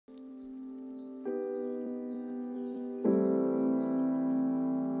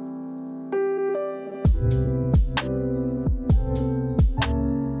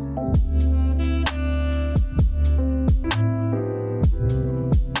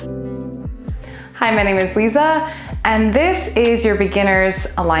Hi, my name is Lisa, and this is your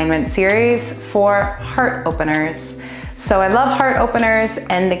beginner's alignment series for heart openers. So I love heart openers,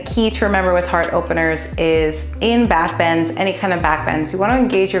 and the key to remember with heart openers is in back bends, any kind of back bends, you want to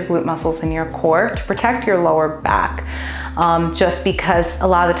engage your glute muscles in your core to protect your lower back. Just because a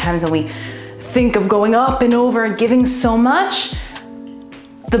lot of the times when we think of going up and over and giving so much,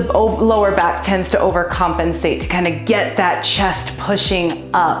 the lower back tends to overcompensate to kind of get that chest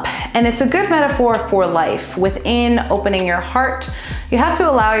pushing up. And it's a good metaphor for life. Within opening your heart, you have to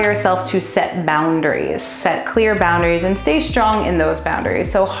allow yourself to set boundaries, set clear boundaries, and stay strong in those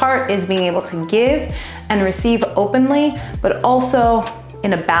boundaries. So heart is being able to give and receive openly, but also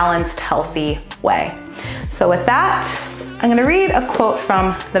in a balanced, healthy way. So with that, I'm gonna read a quote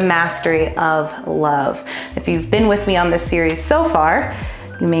from The Mastery of Love. If you've been with me on this series so far,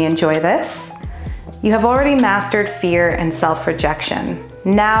 you may enjoy this. You have already mastered fear and self-rejection.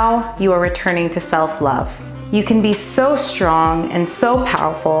 Now you are returning to self-love. You can be so strong and so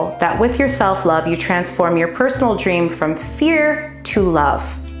powerful that with your self-love, you transform your personal dream from fear to love,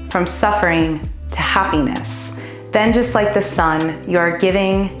 from suffering to happiness. Then just like the sun, you are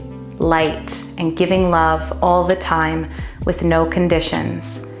giving light and giving love all the time with no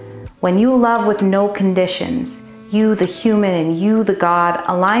conditions. When you love with no conditions, you, the human, and you, the God,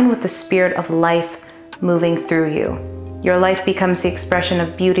 align with the spirit of life moving through you. Your life becomes the expression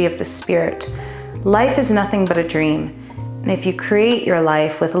of beauty of the spirit. Life is nothing but a dream. And if you create your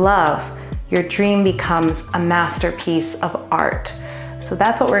life with love, your dream becomes a masterpiece of art. So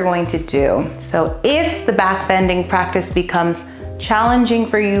that's what we're going to do. So if the back bending practice becomes challenging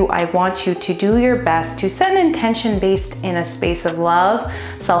for you, I want you to do your best to set an intention based in a space of love,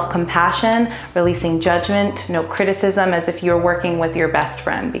 self-compassion, releasing judgment, no criticism, as if you're working with your best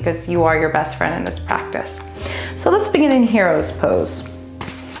friend, because you are your best friend in this practice. So let's begin in Hero's Pose.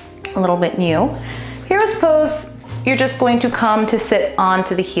 A little bit new. Hero's Pose, you're just going to come to sit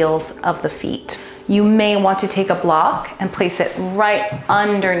onto the heels of the feet. You may want to take a block and place it right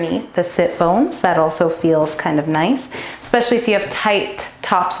underneath the sit bones. That also feels kind of nice, especially if you have tight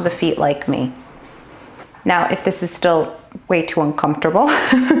tops of the feet like me. Now, if this is still way too uncomfortable,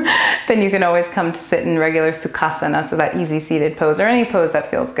 then you can always come to sit in regular Sukhasana, so that easy seated pose, or any pose that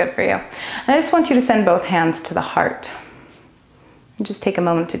feels good for you. And I just want you to send both hands to the heart. And just take a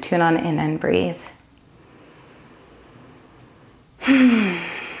moment to tune on in and breathe.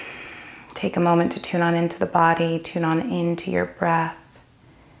 Take a moment to tune on into the body, tune on into your breath.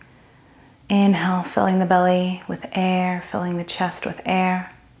 Inhale, filling the belly with air, filling the chest with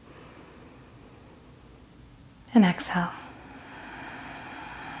air. And exhale.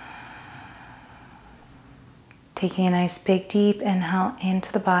 Taking a nice big deep inhale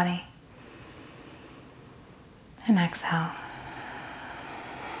into the body. And exhale.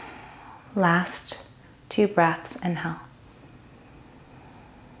 Last 2 breaths, inhale.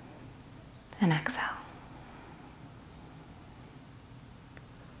 And exhale.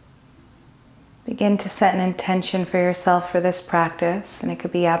 Begin to set an intention for yourself for this practice, and it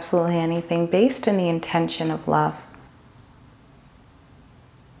could be absolutely anything based in the intention of love.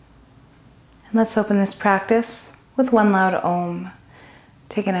 And let's open this practice with one loud Om.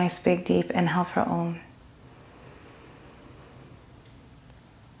 Take a nice big deep inhale for Om.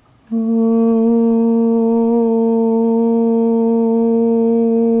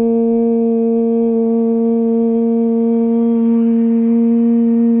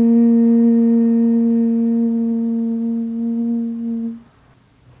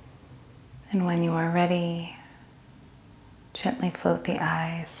 And when you are ready, gently float the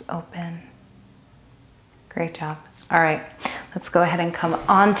eyes open. Great job. All right, let's go ahead and come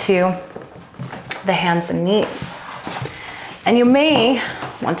onto the hands and knees. And you may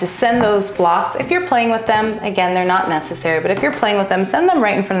want to send those blocks, if you're playing with them, again, they're not necessary, but if you're playing with them, send them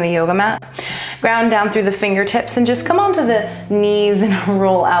right in front of the yoga mat. Ground down through the fingertips and just come onto the knees and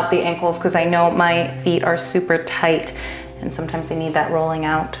roll out the ankles, because I know my feet are super tight and sometimes I need that rolling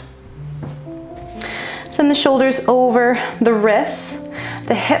out. Send the shoulders over the wrists,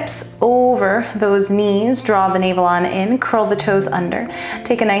 the hips over those knees. Draw the navel on in, curl the toes under.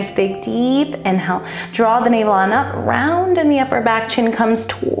 Take a nice big deep inhale. Draw the navel on up, round in the upper back, chin comes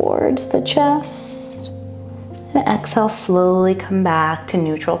towards the chest. And exhale, slowly come back to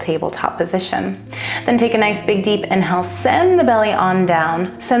neutral tabletop position. Then take a nice big deep inhale, send the belly on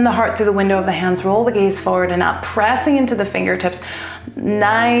down, send the heart through the window of the hands, roll the gaze forward and up, pressing into the fingertips.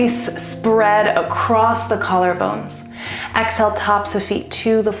 Nice spread across the collarbones. Exhale, tops of feet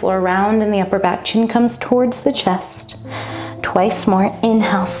to the floor, round in the upper back, chin comes towards the chest. Twice more,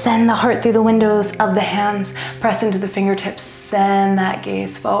 inhale, send the heart through the windows of the hands, press into the fingertips, send that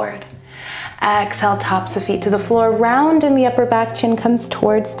gaze forward. Exhale, tops of feet to the floor, round in the upper back, chin comes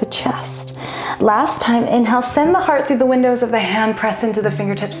towards the chest. Last time, inhale, send the heart through the windows of the hand, press into the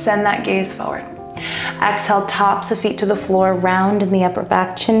fingertips, send that gaze forward. Exhale, tops of feet to the floor, round in the upper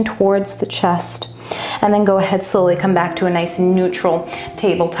back, chin towards the chest. And then go ahead, slowly come back to a nice neutral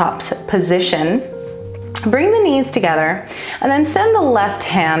tabletop position. Bring the knees together, and then send the left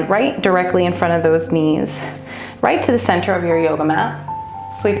hand right directly in front of those knees, right to the center of your yoga mat.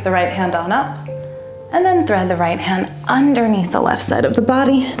 Sweep the right hand on up, and then thread the right hand underneath the left side of the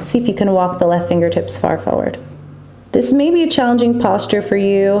body. See if you can walk the left fingertips far forward. This may be a challenging posture for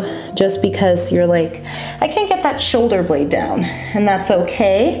you just because you're like, I can't get that shoulder blade down, and that's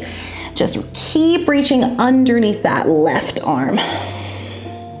okay. Just keep reaching underneath that left arm.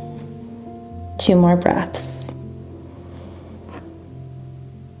 2 more breaths.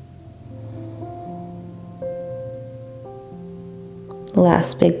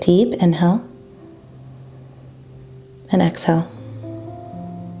 Last big deep inhale and exhale.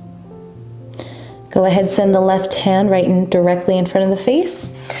 Go ahead, send the left hand right in directly in front of the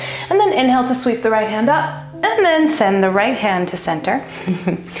face, and then inhale to sweep the right hand up, and then send the right hand to center.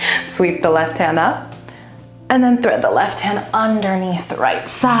 Sweep the left hand up, and then thread the left hand underneath the right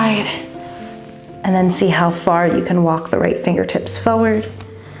side, and then see how far you can walk the right fingertips forward.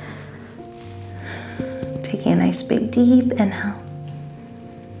 Taking a nice big deep inhale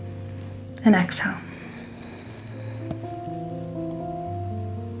and exhale.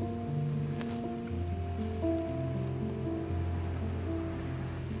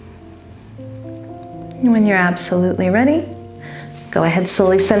 When you're absolutely ready, go ahead,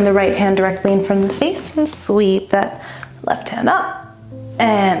 slowly send the right hand directly in front of the face and sweep that left hand up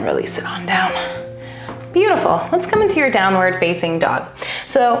and release it on down. Beautiful. Let's come into your downward facing dog.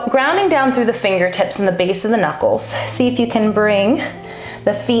 So grounding down through the fingertips and the base of the knuckles. See if you can bring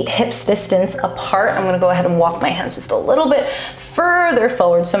the feet hips distance apart. I'm gonna go ahead and walk my hands just a little bit further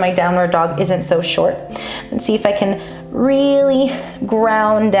forward so my downward dog isn't so short. And see if I can really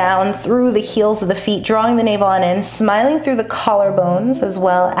ground down through the heels of the feet, drawing the navel on in, smiling through the collarbones as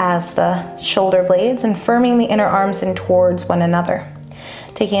well as the shoulder blades, and firming the inner arms in towards one another.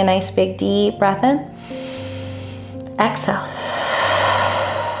 Taking a nice big deep breath in. Exhale.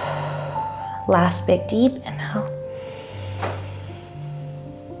 Last big deep inhale.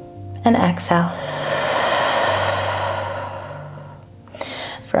 And exhale.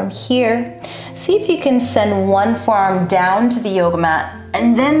 From here, see if you can send one forearm down to the yoga mat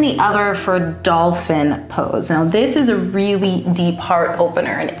and then the other for dolphin pose. Now this is a really deep heart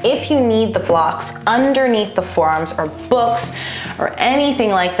opener, and if you need the blocks underneath the forearms or books or anything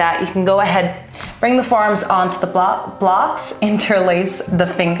like that, you can go ahead, bring the forearms onto the blocks, interlace the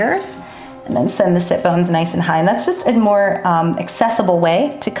fingers, and then send the sit bones nice and high. And that's just a more accessible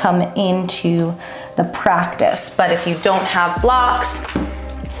way to come into the practice. But if you don't have blocks,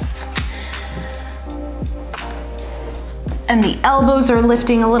 and the elbows are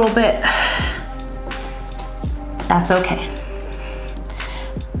lifting a little bit, that's okay.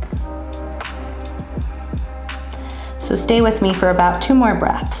 So stay with me for about 2 more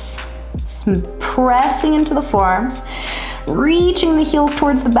breaths. Pressing into the forearms, reaching the heels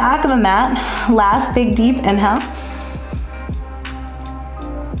towards the back of the mat. Last big deep inhale.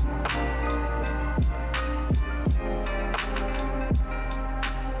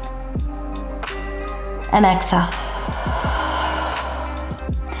 And exhale.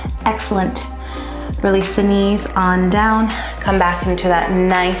 Excellent. Release the knees on down. Come back into that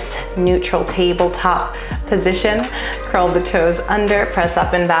nice neutral tabletop position. Curl the toes under, press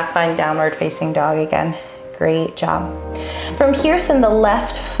up and back, find downward facing dog again. Great job. From here, send the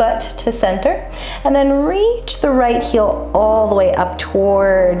left foot to center, and then reach the right heel all the way up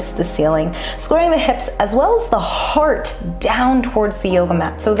towards the ceiling, squaring the hips as well as the heart down towards the yoga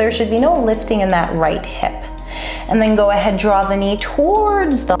mat. So there should be no lifting in that right hip. And then go ahead, draw the knee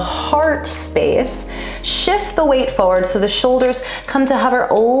towards the heart space. Shift the weight forward so the shoulders come to hover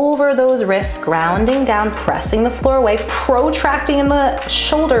over those wrists, grounding down, pressing the floor away, protracting in the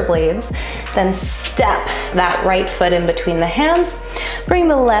shoulder blades. Then step that right foot in between the hands. Bring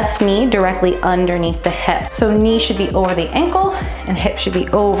the left knee directly underneath the hip. So knee should be over the ankle and hip should be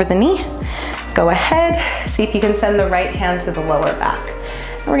over the knee. Go ahead, see if you can send the right hand to the lower back.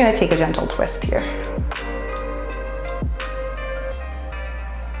 And we're gonna take a gentle twist here.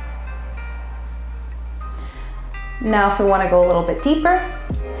 Now if we want to go a little bit deeper,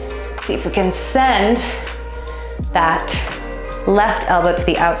 see if we can send that left elbow to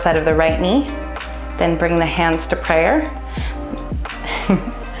the outside of the right knee, then bring the hands to prayer.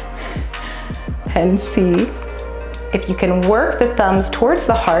 And see if you can work the thumbs towards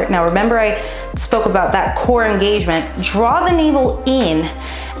the heart. Now remember I spoke about that core engagement. Draw the navel in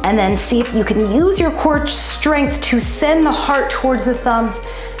and then see if you can use your core strength to send the heart towards the thumbs,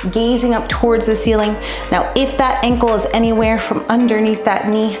 gazing up towards the ceiling. Now, if that ankle is anywhere from underneath that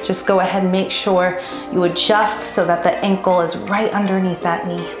knee, just go ahead and make sure you adjust so that the ankle is right underneath that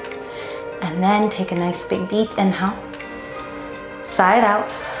knee. And then take a nice big deep inhale, side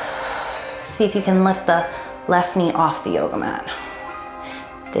out. See if you can lift the left knee off the yoga mat.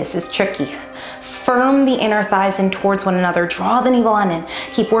 This is tricky. Firm the inner thighs in towards one another. Draw the navel on in.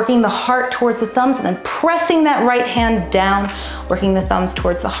 Keep working the heart towards the thumbs and then pressing that right hand down, working the thumbs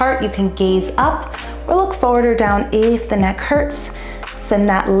towards the heart. You can gaze up or look forward or down if the neck hurts. Send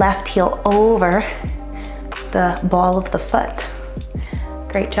that left heel over the ball of the foot.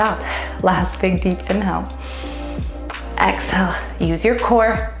 Great job. Last big deep inhale. Exhale, use your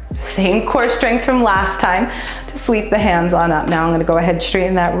core. Same core strength from last time to sweep the hands on up. Now I'm gonna go ahead and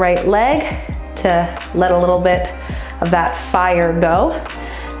straighten that right leg to let a little bit of that fire go.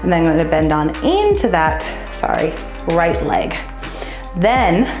 And then I'm gonna bend on into that, right leg.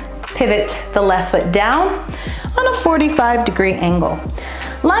 Then pivot the left foot down on a 45-degree angle.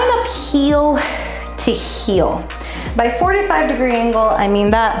 Line up heel to heel. By 45-degree angle, I mean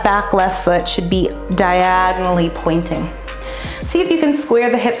that back left foot should be diagonally pointing. See if you can square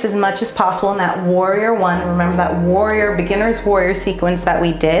the hips as much as possible in that warrior one. Remember that beginner's warrior sequence that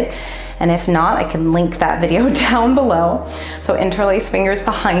we did. And if not, I can link that video down below. So interlace fingers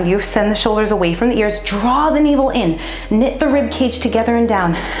behind you, send the shoulders away from the ears, draw the navel in, knit the rib cage together and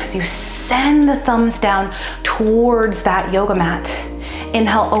down as you send the thumbs down towards that yoga mat.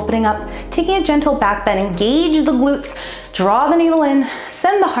 Inhale, opening up, taking a gentle back bend, engage the glutes, draw the navel in,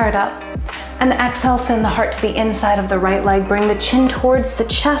 send the heart up, and exhale, send the heart to the inside of the right leg, bring the chin towards the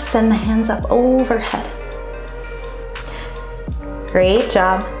chest, send the hands up overhead. Great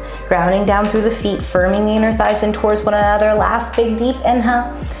job. Grounding down through the feet, firming the inner thighs in towards one another. Last big deep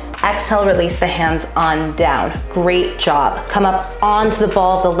inhale. Exhale, release the hands on down. Great job. Come up onto the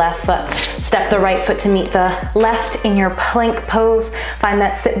ball of the left foot. Step the right foot to meet the left in your plank pose. Find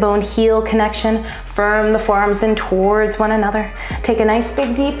that sit bone heel connection. Firm the forearms in towards one another. Take a nice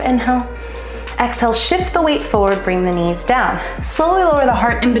big deep inhale. Exhale, shift the weight forward, bring the knees down. Slowly lower the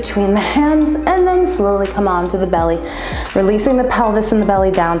heart in between the hands and then slowly come onto the belly, releasing the pelvis and the belly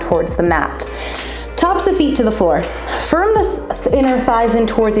down towards the mat. Tops of feet to the floor. Firm the inner thighs in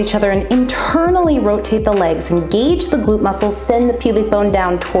towards each other and internally rotate the legs. Engage the glute muscles, send the pubic bone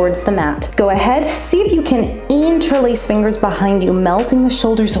down towards the mat. Go ahead, see if you can interlace fingers behind you, melting the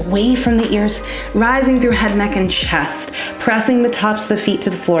shoulders away from the ears, rising through head, neck, and chest, pressing the tops of the feet to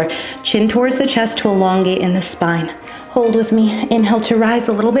the floor, chin towards the chest to elongate in the spine. Hold with me, inhale to rise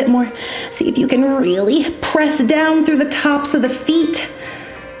a little bit more. See if you can really press down through the tops of the feet.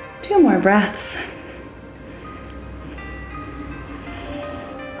 2 more breaths.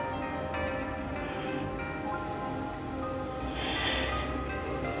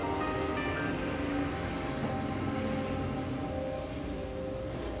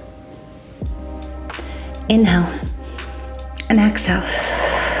 Inhale and exhale.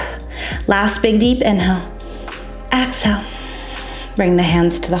 Last big deep inhale. Exhale. Bring the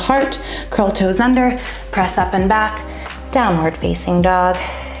hands to the heart, curl toes under, press up and back, downward facing dog.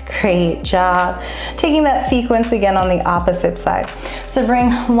 Great job. Taking that sequence again on the opposite side. So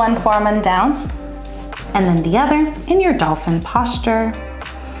bring one forearm down and then the other in your dolphin posture.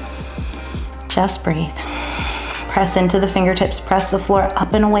 Just breathe. Press into the fingertips, press the floor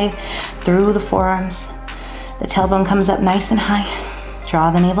up and away through the forearms. The tailbone comes up nice and high.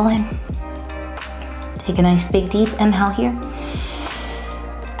 Draw the navel in. Take a nice big deep inhale here.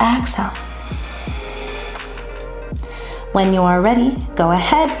 Exhale. When you are ready, go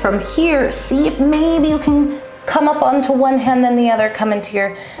ahead from here. See if maybe you can come up onto one hand then the other. Come into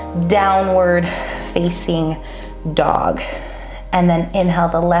your downward facing dog. And then inhale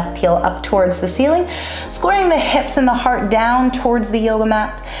the left heel up towards the ceiling, squaring the hips and the heart down towards the yoga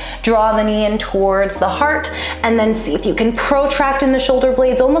mat. Draw the knee in towards the heart, and then see if you can protract in the shoulder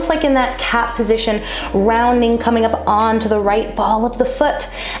blades, almost like in that cat position, rounding, coming up onto the right ball of the foot.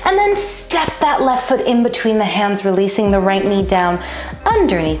 And then step that left foot in between the hands, releasing the right knee down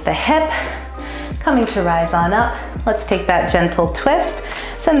underneath the hip. Coming to rise on up. Let's take that gentle twist.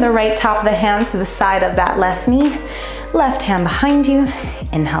 Send the right top of the hand to the side of that left knee. Left hand behind you,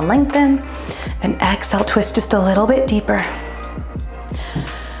 inhale, lengthen, and exhale, twist just a little bit deeper.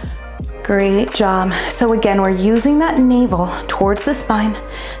 Great job. So again, we're using that navel towards the spine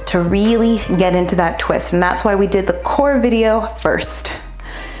to really get into that twist, and that's why we did the core video first.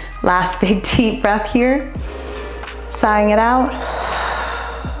 Last big deep breath here. sighing it out.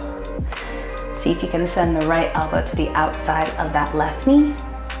 See if you can send the right elbow to the outside of that left knee,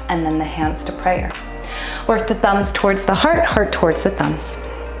 and then the hands to prayer. Work the thumbs towards the heart, heart towards the thumbs.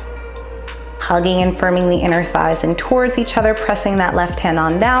 Hugging and firming the inner thighs in towards each other, pressing that left hand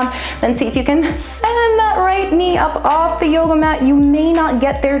on down. Then see if you can send that right knee up off the yoga mat. You may not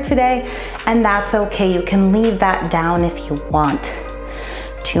get there today, and that's okay. You can leave that down if you want.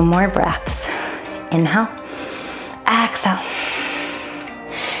 2 more breaths. Inhale, exhale.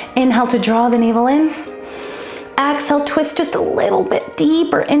 Inhale to draw the navel in. Exhale, twist just a little bit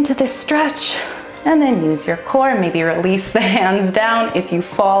deeper into this stretch. And then use your core, maybe release the hands down if you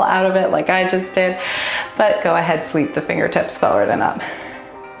fall out of it like I just did, but go ahead, sweep the fingertips forward and up.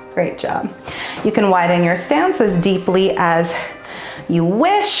 Great job. You can widen your stance as deeply as you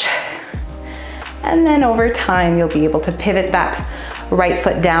wish, and then over time you'll be able to pivot that right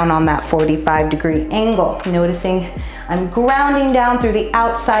foot down on that 45-degree angle. Noticing I'm grounding down through the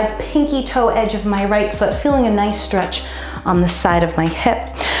outside pinky toe edge of my right foot, feeling a nice stretch on the side of my hip.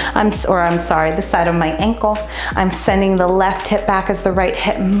 the side of my ankle. I'm sending the left hip back as the right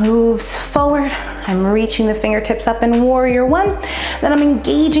hip moves forward. I'm reaching the fingertips up in warrior 1. Then I'm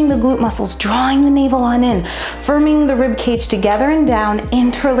engaging the glute muscles, drawing the navel on in, firming the rib cage together and down,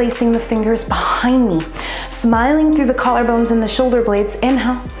 interlacing the fingers behind me, smiling through the collarbones and the shoulder blades.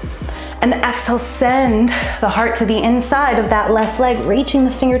 Inhale. And exhale, send the heart to the inside of that left leg, reaching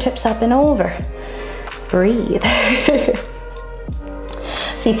the fingertips up and over. Breathe.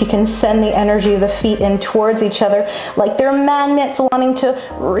 See if you can send the energy of the feet in towards each other like they're magnets wanting to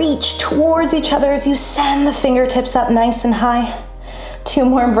reach towards each other as you send the fingertips up nice and high. 2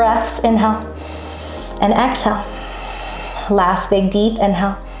 more breaths. Inhale and exhale. Last big deep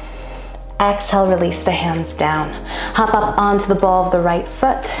inhale. Exhale, release the hands down. Hop up onto the ball of the right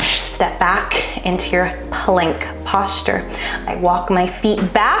foot. Step back into your plank posture. I walk my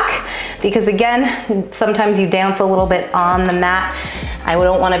feet back because again, sometimes you dance a little bit on the mat. I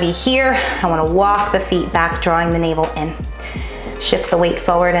don't want to be here. I want to walk the feet back, drawing the navel in. Shift the weight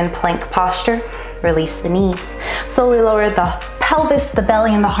forward in plank posture. Release the knees. Slowly lower the pelvis, the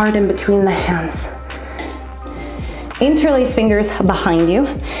belly, and the heart in between the hands. Interlace fingers behind you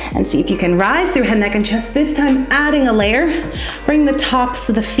and see if you can rise through head, neck, and chest. This time adding a layer. Bring the tops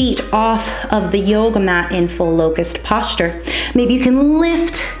of the feet off of the yoga mat in full locust posture. Maybe you can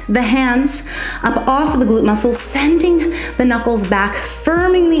lift the hands up off of the glute muscles, sending the knuckles back,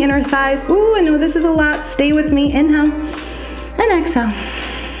 firming the inner thighs. Ooh, I know this is a lot. Stay with me. Inhale and exhale.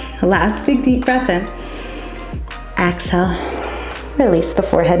 Last big deep breath in. Exhale. Release the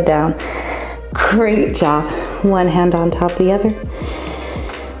forehead down. Great job. One hand on top of the other.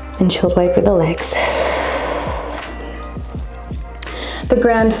 And shield wiper the legs. The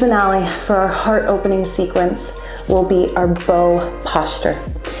grand finale for our heart opening sequence will be our bow posture.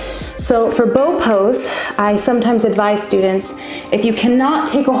 So for bow pose, I sometimes advise students, if you cannot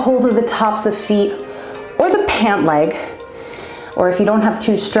take a hold of the tops of feet or the pant leg, or if you don't have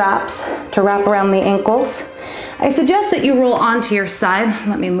 2 straps to wrap around the ankles, I suggest that you roll onto your side.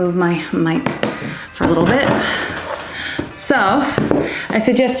 Let me move my mic for a little bit. So I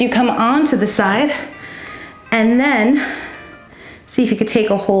suggest you come onto the side and then see if you could take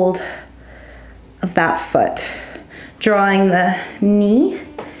a hold of that foot, drawing the knee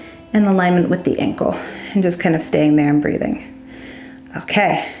in alignment with the ankle and just kind of staying there and breathing.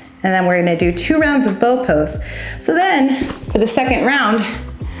 Okay, and then we're gonna do 2 rounds of bow pose. So then for the second round,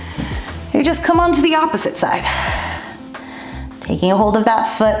 you just come onto the opposite side, taking a hold of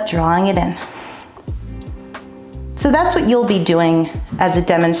that foot, drawing it in. So that's what you'll be doing as a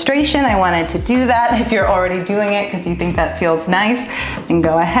demonstration. I wanted to do that. If you're already doing it because you think that feels nice, then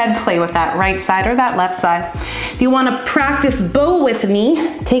go ahead, play with that right side or that left side. If you want to practice bow with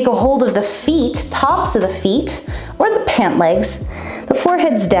me, take a hold of the feet, tops of the feet, or the pant legs. The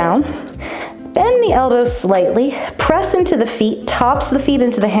forehead's down. Bend the elbows slightly, press into the feet, tops of the feet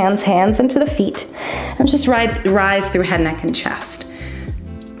into the hands, hands into the feet, and just rise through head, neck, and chest.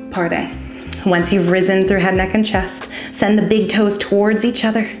 Pardon. Once you've risen through head, neck, and chest, send the big toes towards each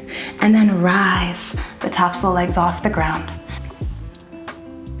other, and then rise the tops of the legs off the ground.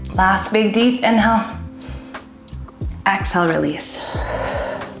 Last big deep inhale. Exhale, release.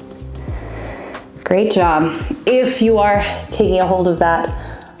 Great job. If you are taking a hold of that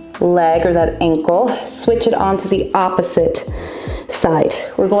leg or that ankle, switch it onto the opposite side.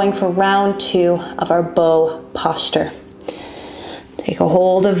 We're going for round 2 of our bow posture. Take a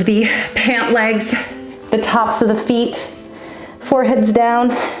hold of the pant legs, the tops of the feet, foreheads down.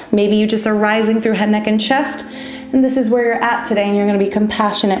 Maybe you just are rising through head, neck, and chest, and this is where you're at today, and you're going to be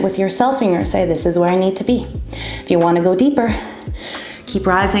compassionate with yourself, and you're going to say, this is where I need to be. If you want to go deeper, keep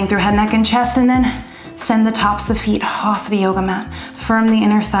rising through head, neck, and chest, and then send the tops of the feet off the yoga mat. Firm the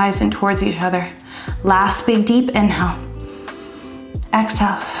inner thighs in towards each other. Last big deep inhale.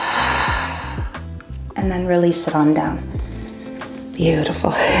 Exhale. And then release it on down.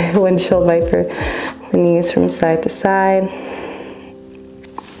 Beautiful. Windshield wiper the knees from side to side.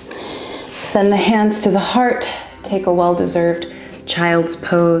 Send the hands to the heart. Take a well-deserved child's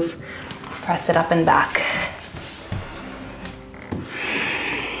pose. Press it up and back.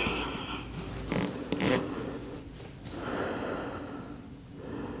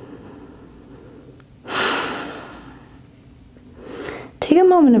 Take a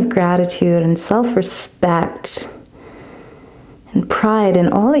moment of gratitude and self-respect and pride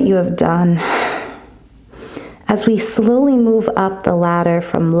in all that you have done. As we slowly move up the ladder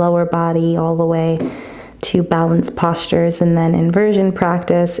from lower body all the way to balanced postures and then inversion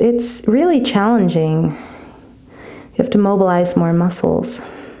practice, it's really challenging. You have to mobilize more muscles.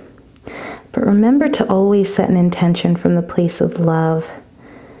 But remember to always set an intention from the place of love,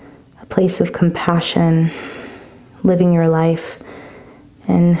 a place of compassion, living your life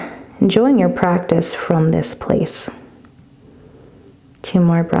and enjoying your practice from this place. 2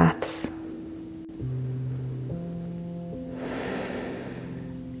 more breaths.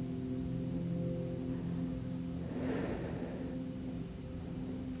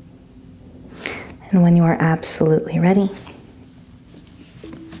 And when you are absolutely ready,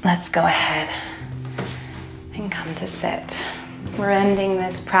 let's go ahead and come to sit. We're ending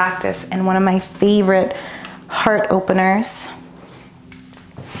this practice in one of my favorite heart openers.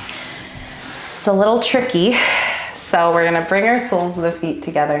 It's a little tricky, so we're gonna bring our soles of the feet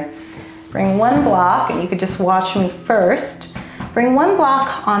together. Bring one block, and you could just watch me first. Bring one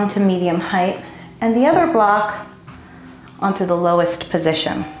block onto medium height, and the other block onto the lowest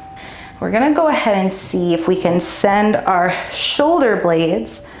position. We're gonna go ahead and see if we can send our shoulder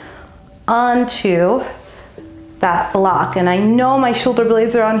blades onto that block. And I know my shoulder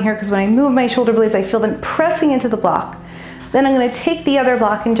blades are on here because when I move my shoulder blades, I feel them pressing into the block. Then I'm gonna take the other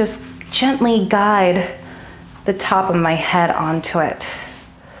block and just gently guide the top of my head onto it.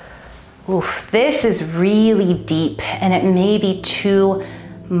 Oof, this is really deep and it may be too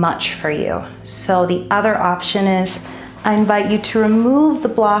much for you. So the other option is I invite you to remove the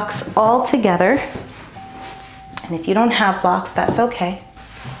blocks altogether. And if you don't have blocks, that's okay.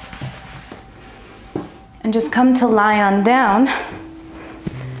 And just come to lie on down.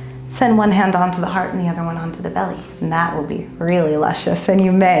 Send one hand onto the heart and the other one onto the belly. And that will be really luscious. And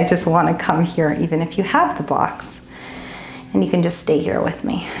you may just want to come here even if you have the blocks. And you can just stay here with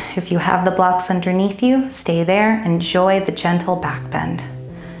me. If you have the blocks underneath you, stay there. Enjoy the gentle back bend.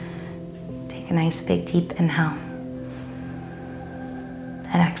 Take a nice big deep inhale.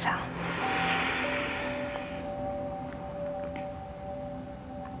 And exhale.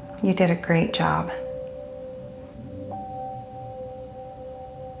 You did a great job.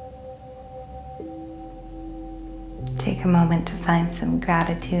 Take a moment to find some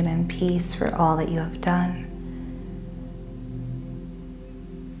gratitude and peace for all that you have done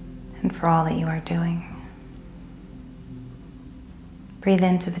and for all that you are doing. Breathe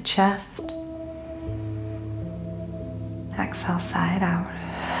into the chest. Exhale, side out.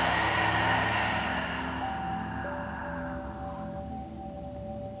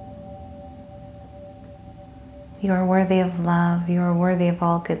 You are worthy of love. You are worthy of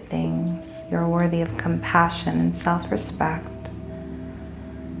all good things. You are worthy of compassion and self-respect.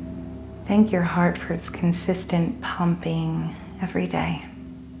 Thank your heart for its consistent pumping every day.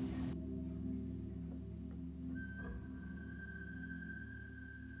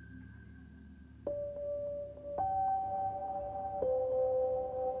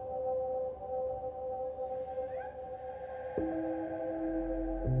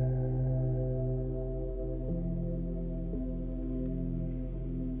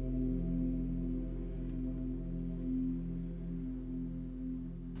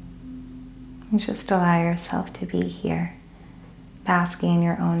 And just allow yourself to be here, basking in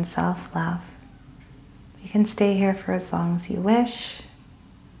your own self-love. You can stay here for as long as you wish,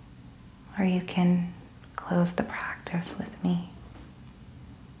 or you can close the practice with me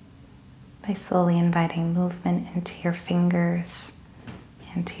by slowly inviting movement into your fingers,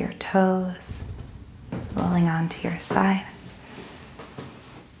 into your toes, rolling onto your side,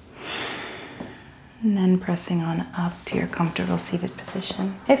 and then pressing on up to your comfortable seated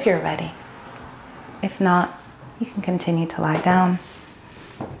position if you're ready. If not, you can continue to lie down.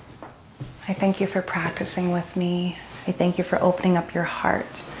 I thank you for practicing with me. I thank you for opening up your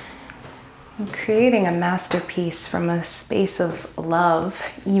heart And creating a masterpiece from a space of love,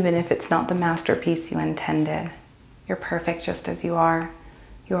 even if it's not the masterpiece you intended. You're perfect just as you are.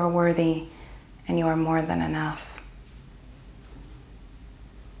 You are worthy, and you are more than enough.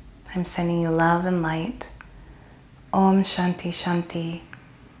 I'm sending you love and light. Om Shanti Shanti.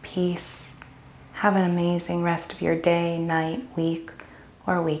 Peace. Have an amazing rest of your day, night, week,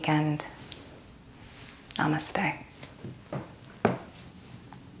 or weekend. Namaste.